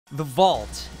The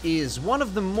Vault is one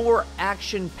of the more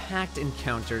action-packed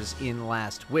encounters in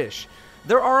Last Wish.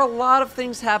 There are a lot of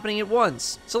things happening at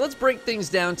once, so let's break things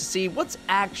down to see what's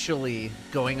actually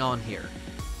going on here.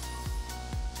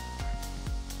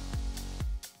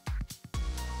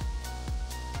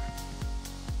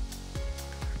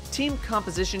 Team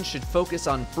composition should focus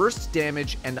on burst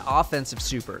damage and offensive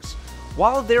supers.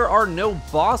 While there are no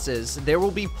bosses, there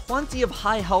will be plenty of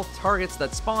high health targets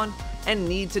that spawn and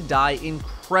need to die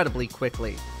incredibly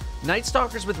quickly. Night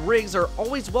Stalkers with rigs are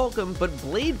always welcome, but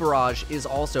Blade Barrage is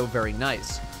also very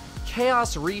nice.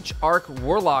 Chaos Reach Arc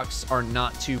Warlocks are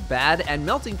not too bad, and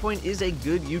Melting Point is a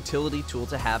good utility tool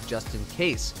to have just in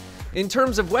case. In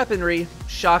terms of weaponry,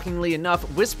 shockingly enough,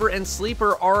 Whisper and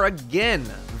Sleeper are again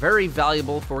very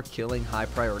valuable for killing high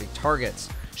priority targets.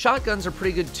 Shotguns are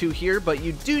pretty good too here, but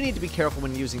you do need to be careful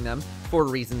when using them for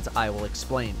reasons I will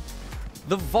explain.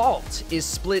 The Vault is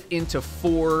split into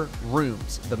 4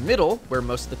 rooms. The middle, where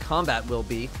most of the combat will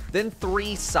be, then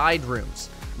 3 side rooms.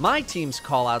 My team's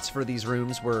callouts for these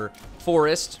rooms were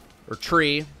Forest, or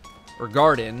Tree, or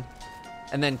Garden,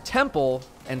 and then Temple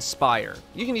and Spire.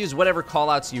 You can use whatever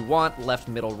callouts you want, left,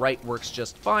 middle, right works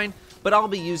just fine, but I'll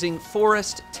be using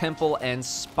Forest, Temple, and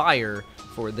Spire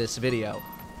for this video.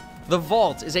 The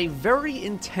Vault is a very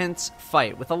intense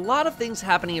fight with a lot of things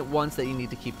happening at once that you need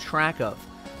to keep track of.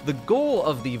 The goal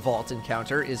of the Vault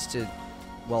encounter is to,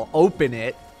 well, open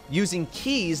it using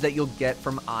keys that you'll get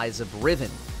from Eyes of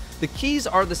Riven. The keys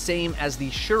are the same as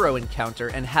the Shuro encounter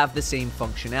and have the same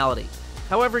functionality.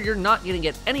 However, you're not going to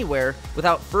get anywhere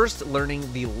without first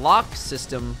learning the lock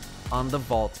system on the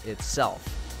Vault itself.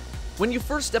 When you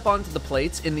first step onto the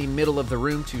plates in the middle of the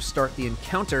room to start the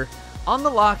encounter, on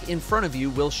the lock in front of you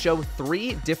will show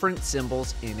 3 different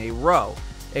symbols in a row.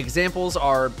 Examples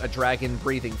are a dragon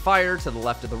breathing fire to the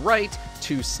left or the right,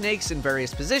 2 snakes in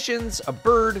various positions, a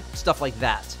bird, stuff like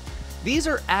that. These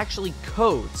are actually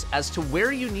codes as to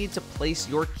where you need to place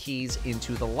your keys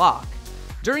into the lock.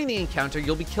 During the encounter,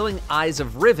 you'll be killing Eyes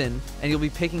of Riven, and you'll be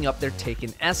picking up their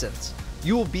Taken Essence.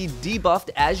 You will be debuffed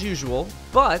as usual,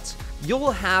 but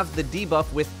you'll have the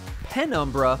debuff with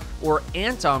Penumbra or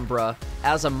Antumbra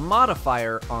as a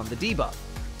modifier on the debuff.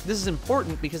 This is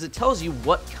important because it tells you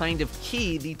what kind of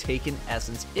key the Taken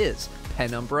Essence is,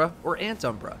 Penumbra or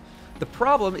Antumbra. The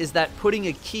problem is that putting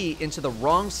a key into the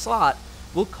wrong slot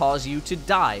will cause you to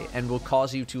die and will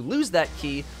cause you to lose that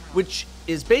key, which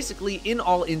is basically, in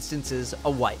all instances, a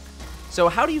wipe. So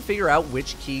how do you figure out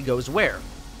which key goes where?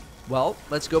 Well,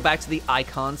 let's go back to the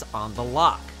icons on the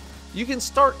lock. You can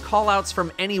start callouts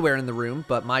from anywhere in the room,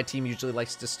 but my team usually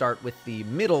likes to start with the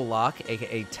middle lock,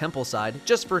 aka Temple side,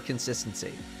 just for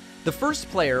consistency. The first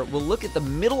player will look at the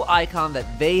middle icon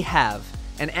that they have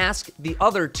and ask the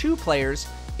other 2 players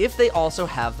if they also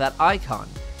have that icon.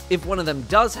 If one of them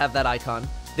does have that icon,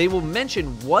 they will mention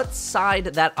what side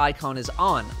that icon is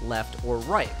on, left or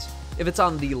right. If it's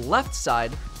on the left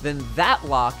side, then that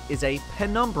lock is a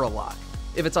Penumbra lock.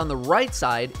 If it's on the right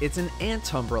side, it's an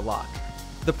Antumbra lock.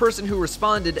 The person who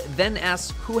responded then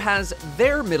asks who has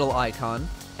their middle icon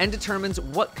and determines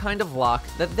what kind of lock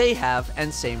that they have,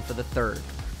 and same for the third.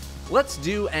 Let's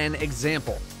do an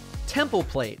example. Temple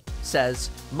Plate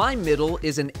says, my middle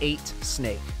is an 8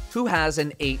 snake. Who has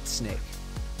an 8 snake?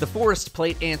 The Forest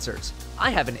Plate answers,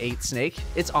 I have an 8 snake,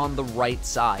 it's on the right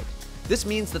side. This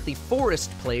means that the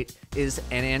Forest Plate is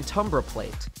an Antumbra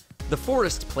Plate. The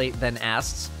Forest Plate then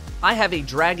asks, I have a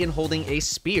dragon holding a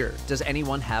spear, does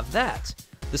anyone have that?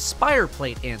 The Spire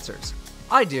Plate answers,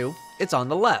 I do, it's on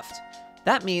the left.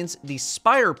 That means the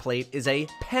Spire Plate is a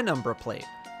Penumbra Plate.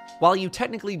 While you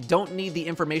technically don't need the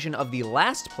information of the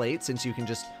last plate, since you can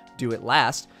just do it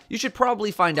last, you should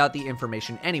probably find out the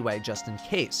information anyway, just in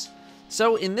case.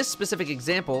 So in this specific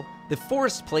example, the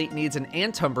Forest Plate needs an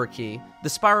Antumbra key, the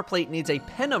Spire Plate needs a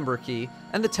Penumbra key,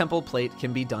 and the Temple Plate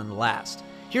can be done last.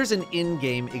 Here's an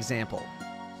in-game example.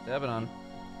 Stab it on.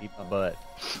 Beat my butt.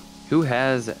 Who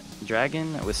has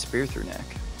dragon with spear through neck?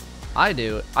 I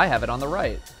do. I have it on the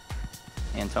right.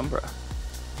 Antumbra.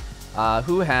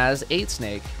 Who has 8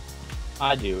 snake?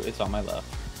 I do. It's on my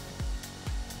left.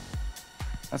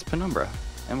 That's Penumbra,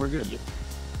 and we're good.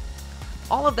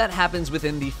 All of that happens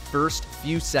within the first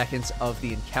few seconds of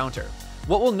the encounter.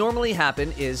 What will normally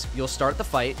happen is you'll start the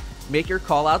fight, make your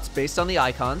callouts based on the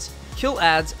icons, kill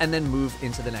ads, and then move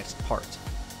into the next part.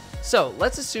 So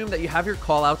let's assume that you have your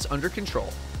callouts under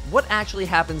control. What actually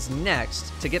happens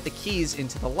next to get the keys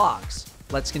into the locks?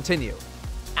 Let's continue.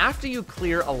 After you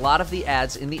clear a lot of the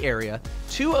ads in the area,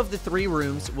 2 of the 3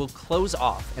 rooms will close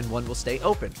off and 1 will stay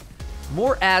open.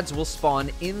 More ads will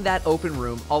spawn in that open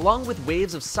room, along with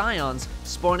waves of scions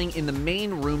spawning in the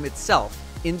main room itself,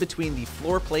 in between the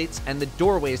floor plates and the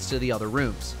doorways to the other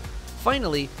rooms.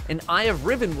 Finally, an Eye of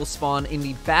Riven will spawn in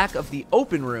the back of the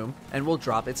open room and will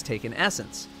drop its Taken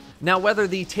Essence. Now, whether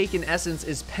the Taken Essence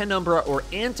is Penumbra or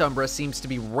Antumbra seems to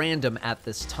be random at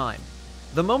this time.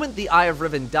 The moment the Eye of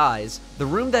Riven dies, the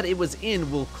room that it was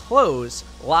in will close,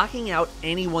 locking out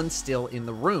anyone still in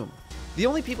the room. The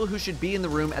only people who should be in the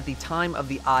room at the time of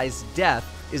the Eye's death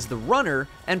is the runner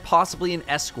and possibly an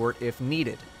escort if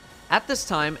needed. At this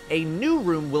time, a new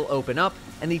room will open up,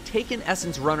 and the Taken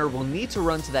Essence runner will need to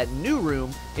run to that new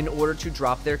room in order to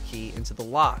drop their key into the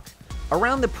lock.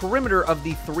 Around the perimeter of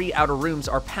the 3 outer rooms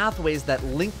are pathways that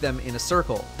link them in a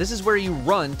circle. This is where you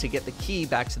run to get the key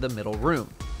back to the middle room.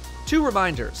 2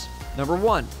 reminders. Number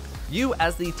 1, you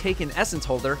as the Taken Essence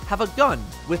holder have a gun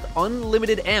with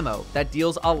unlimited ammo that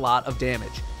deals a lot of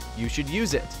damage. You should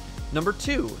use it. Number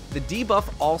 2, the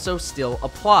debuff also still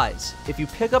applies. If you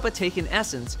pick up a Taken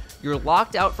Essence, you're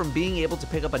locked out from being able to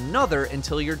pick up another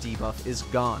until your debuff is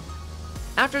gone.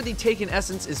 After the Taken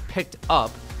Essence is picked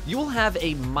up, you will have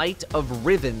a Might of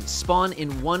Riven spawn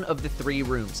in one of the 3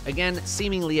 rooms, again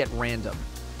seemingly at random.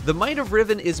 The Might of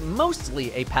Riven is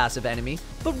mostly a passive enemy,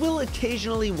 but will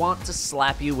occasionally want to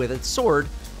slap you with its sword,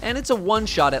 and it's a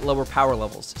one-shot at lower power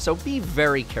levels, so be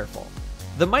very careful.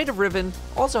 The Might of Riven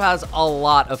also has a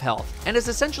lot of health, and is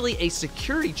essentially a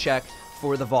security check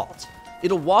for the vault.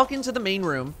 It'll walk into the main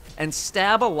room and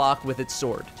stab a lock with its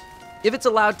sword. If it's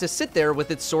allowed to sit there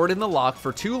with its sword in the lock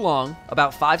for too long,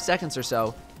 about 5 seconds or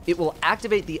so, it will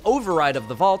activate the override of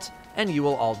the vault, and you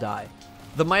will all die.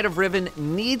 The Might of Riven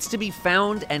needs to be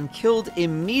found and killed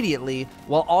immediately,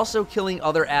 while also killing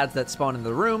other adds that spawn in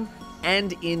the room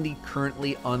and in the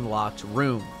currently unlocked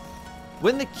room.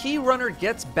 When the key runner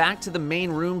gets back to the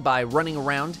main room by running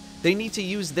around, they need to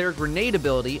use their grenade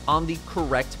ability on the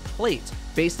correct plate,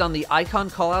 based on the icon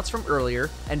callouts from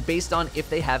earlier, and based on if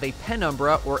they have a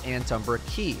Penumbra or Antumbra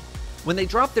key. When they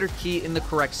drop their key in the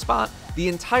correct spot, the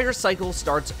entire cycle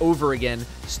starts over again,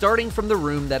 starting from the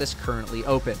room that is currently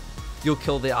open. You'll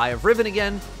kill the Eye of Riven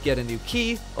again, get a new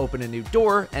key, open a new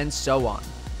door, and so on.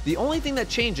 The only thing that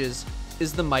changes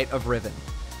is the Might of Riven.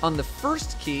 On the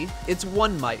first key, it's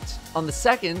 1 might. On the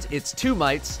second, it's 2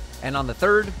 mights. And on the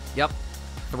third, yep,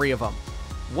 3 of them.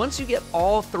 Once you get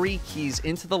all 3 keys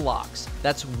into the locks,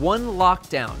 that's 1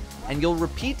 lockdown, and you'll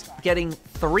repeat getting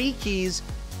 3 keys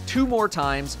 2 more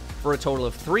times for a total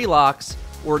of 3 locks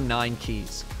or 9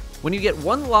 keys. When you get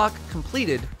 1 lock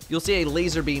completed, you'll see a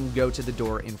laser beam go to the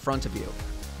door in front of you.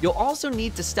 You'll also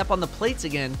need to step on the plates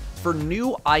again for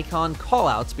new icon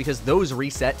callouts because those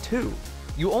reset too.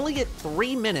 You only get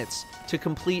 3 minutes to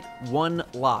complete 1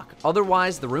 lock,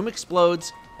 otherwise the room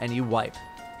explodes and you wipe.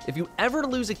 If you ever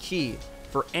lose a key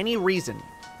for any reason,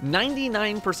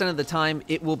 99% of the time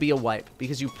it will be a wipe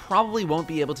because you probably won't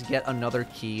be able to get another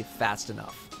key fast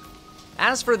enough.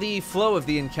 As for the flow of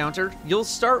the encounter, you'll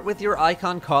start with your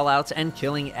icon callouts and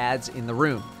killing adds in the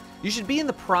room. You should be in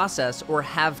the process or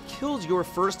have killed your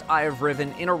first Eye of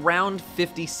Riven in around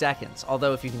 50 seconds,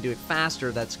 although if you can do it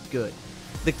faster, that's good.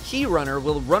 The key runner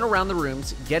will run around the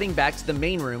rooms, getting back to the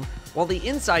main room, while the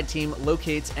inside team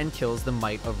locates and kills the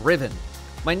Might of Riven.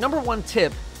 My number 1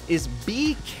 tip is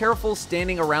be careful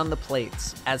standing around the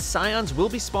plates, as Scions will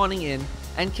be spawning in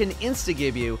and can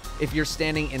insta-gib you if you're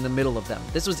standing in the middle of them.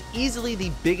 This was easily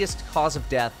the biggest cause of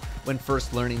death when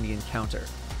first learning the encounter.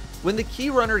 When the key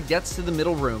runner gets to the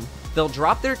middle room, they'll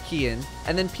drop their key in,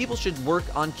 and then people should work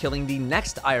on killing the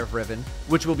next Eye of Riven,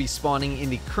 which will be spawning in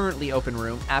the currently open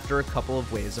room after a couple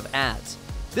of waves of adds.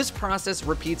 This process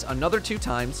repeats another 2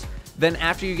 times, then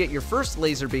after you get your first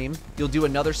laser beam, you'll do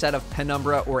another set of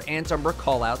Penumbra or Antumbra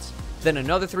callouts, then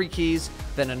another 3 keys,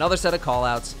 then another set of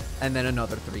callouts, and then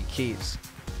another 3 keys.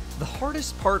 The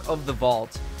hardest part of the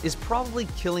vault is probably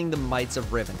killing the Mights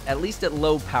of Riven, at least at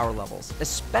low power levels,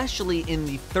 especially in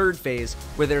the 3rd phase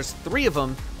where there's 3 of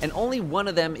them and only 1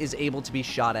 of them is able to be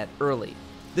shot at early.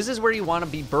 This is where you want to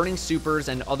be burning supers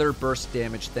and other burst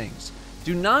damage things.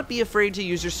 Do not be afraid to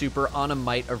use your super on a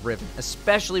Might of Riven,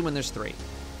 especially when there's 3.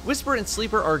 Whisper and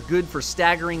Sleeper are good for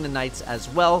staggering the knights as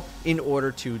well in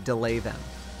order to delay them.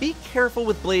 Be careful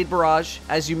with Blade Barrage,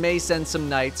 as you may send some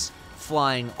knights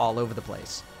flying all over the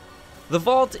place. The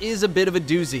vault is a bit of a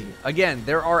doozy. Again,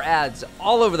 there are adds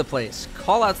all over the place,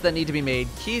 callouts that need to be made,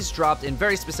 keys dropped in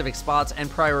very specific spots, and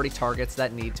priority targets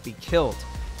that need to be killed.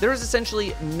 There is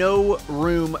essentially no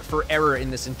room for error in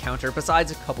this encounter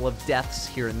besides a couple of deaths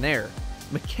here and there.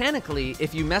 Mechanically,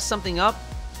 if you mess something up,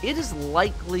 it is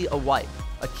likely a wipe.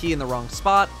 A key in the wrong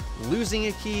spot, losing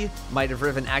a key, Might of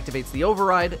Riven activates the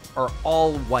override, are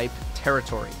all wipe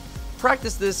territory.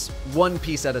 Practice this one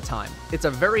piece at a time. It's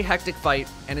a very hectic fight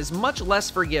and is much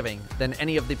less forgiving than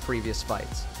any of the previous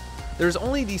fights. There's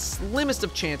only the slimmest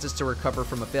of chances to recover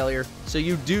from a failure, so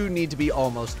you do need to be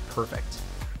almost perfect.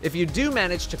 If you do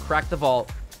manage to crack the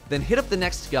vault, then hit up the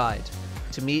next guide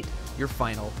to meet your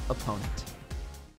final opponent.